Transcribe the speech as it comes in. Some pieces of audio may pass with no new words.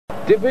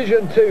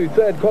Division 2,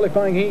 third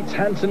qualifying heats.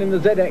 Hansen in the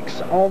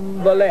ZX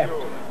on the left.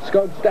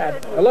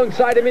 Skogstad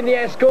alongside him in the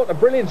escort. A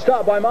brilliant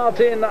start by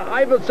Martin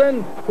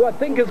Iverson, who I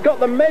think has got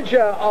the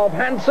measure of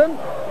Hansen.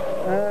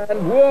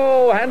 And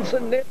whoa,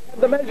 Hansen nearly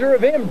had the measure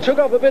of him. Took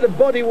off a bit of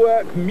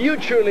bodywork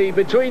mutually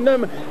between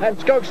them, and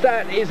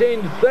Skogstad is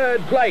in third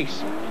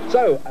place.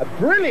 So a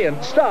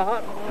brilliant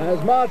start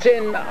as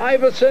Martin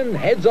Iverson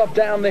heads off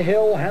down the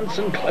hill.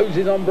 Hansen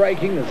closes on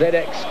braking. The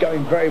ZX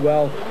going very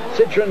well.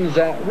 Citroen's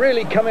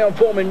really coming on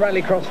form in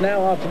Rallycross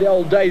now after the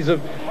old days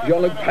of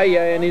Jean-Luc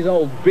Payet and his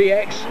old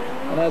BX.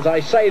 And as I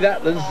say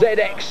that, the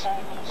ZX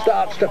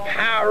starts to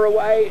power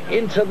away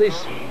into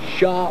this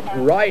sharp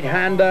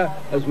right-hander.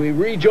 As we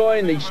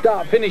rejoin the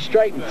start-finish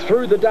straight and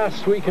through the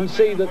dust, we can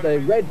see that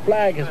the red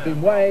flag has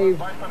been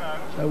waved.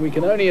 So we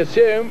can only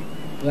assume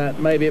that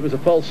maybe it was a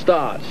false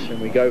start, and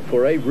we go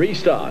for a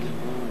restart.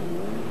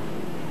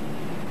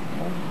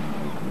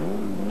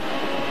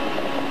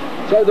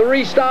 So the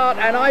restart,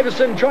 and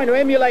Iverson trying to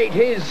emulate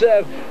his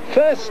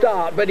first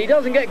start, but he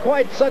doesn't get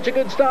quite such a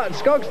good start.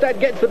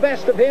 Skogstad gets the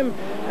best of him,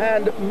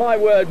 and my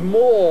word,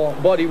 more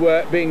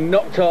bodywork being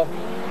knocked off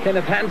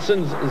Kenneth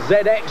Hansen's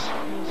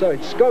ZX. So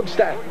it's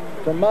Skogstad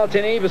from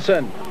Martin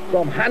Iverson,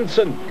 from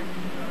Hansen.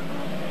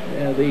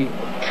 The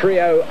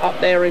trio up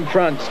there in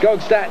front.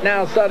 Skogstad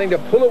now starting to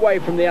pull away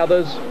from the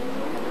others.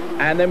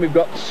 And then we've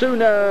got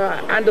Sune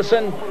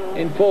Anderson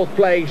in fourth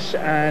place,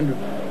 and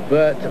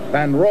Bert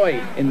van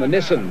Rooij in the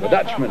Nissan, the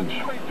Dutchman,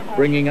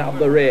 bringing up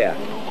the rear.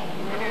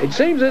 It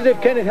seems as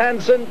if Kenneth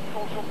Hansen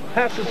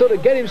has to sort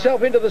of get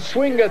himself into the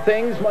swing of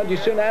things. Mind you,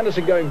 Sune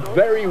Anderson going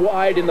very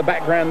wide in the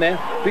background there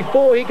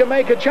before he can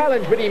make a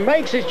challenge, but he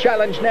makes his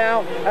challenge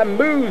now and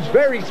moves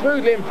very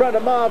smoothly in front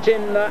of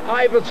Martin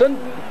Iverson.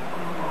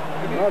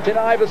 Martin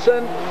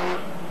Iverson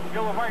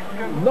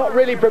not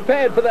really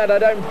prepared for that, I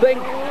don't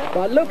think,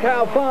 but look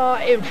how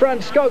far in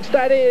front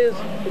Skogstad is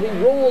as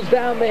he rolls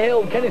down the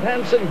hill. Kenneth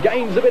Hansen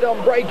gains a bit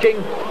on braking,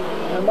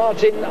 and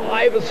Martin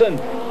Iverson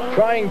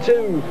trying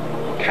to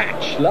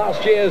catch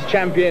last year's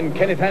champion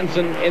Kenneth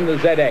Hansen in the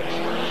ZX.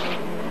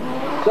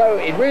 So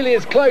it really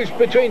is close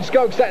between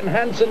Skogstad and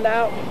Hansen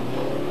now.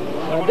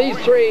 These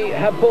three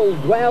have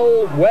pulled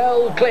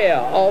well clear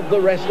of the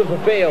rest of the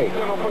field.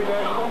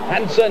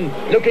 Hansen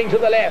looking to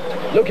the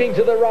left, looking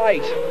to the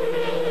right.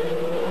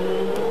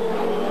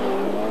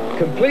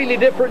 Completely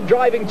different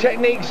driving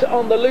techniques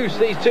on the loose,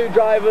 these two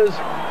drivers.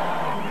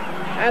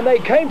 And they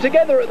came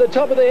together at the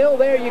top of the hill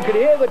there. You could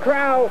hear the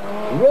crowd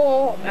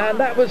roar, and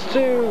that was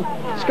to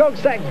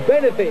Skogstad's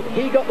benefit.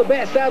 He got the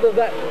best out of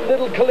that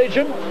little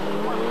collision.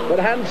 But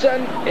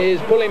Hansen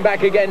is pulling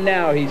back again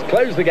now. He's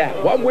closed the gap.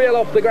 One wheel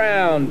off the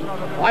ground.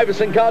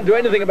 Iverson can't do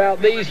anything about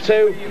these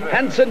two.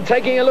 Hansen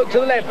taking a look to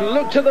the left,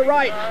 look to the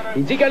right.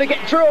 Is he going to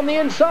get through on the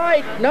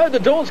inside? No, the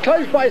door's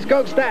closed by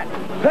Skogstad.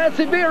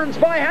 Perseverance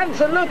by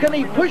Hansen. Look, and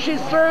he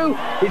pushes through.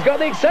 He's got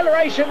the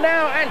acceleration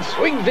now and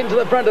swings into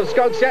the front of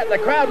Skogstad. The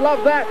crowd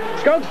love that.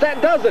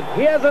 Skogstad doesn't.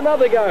 He has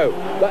another go,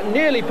 but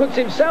nearly puts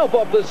himself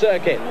off the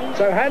circuit.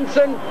 So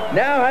Hansen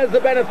now has the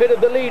benefit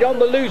of the lead on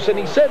the loose, and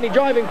he's certainly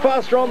driving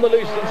faster on the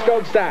loose than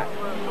Skogstad.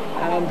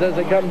 And as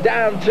they come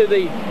down to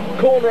the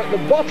corner at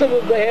the bottom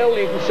of the hill,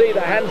 you can see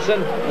that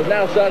Hansen has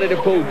now started to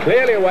pull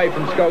clearly away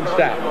from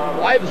Skogstad.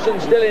 Iverson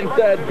still in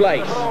third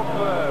place.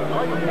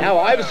 Now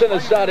Iverson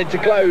has started to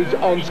close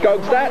on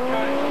Skogstad,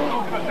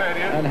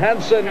 and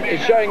Hansen is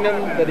showing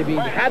them that if he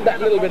had that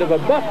little bit of a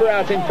buffer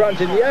out in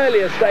front in the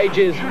earlier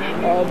stages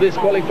of this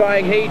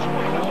qualifying heat,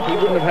 he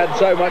wouldn't have had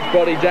so much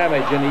body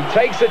damage. And he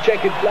takes the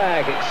checkered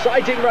flag.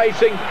 Exciting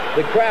racing,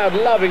 the crowd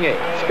loving it.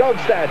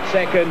 Skogstad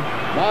second,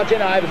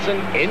 Martin Iverson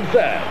in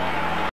third.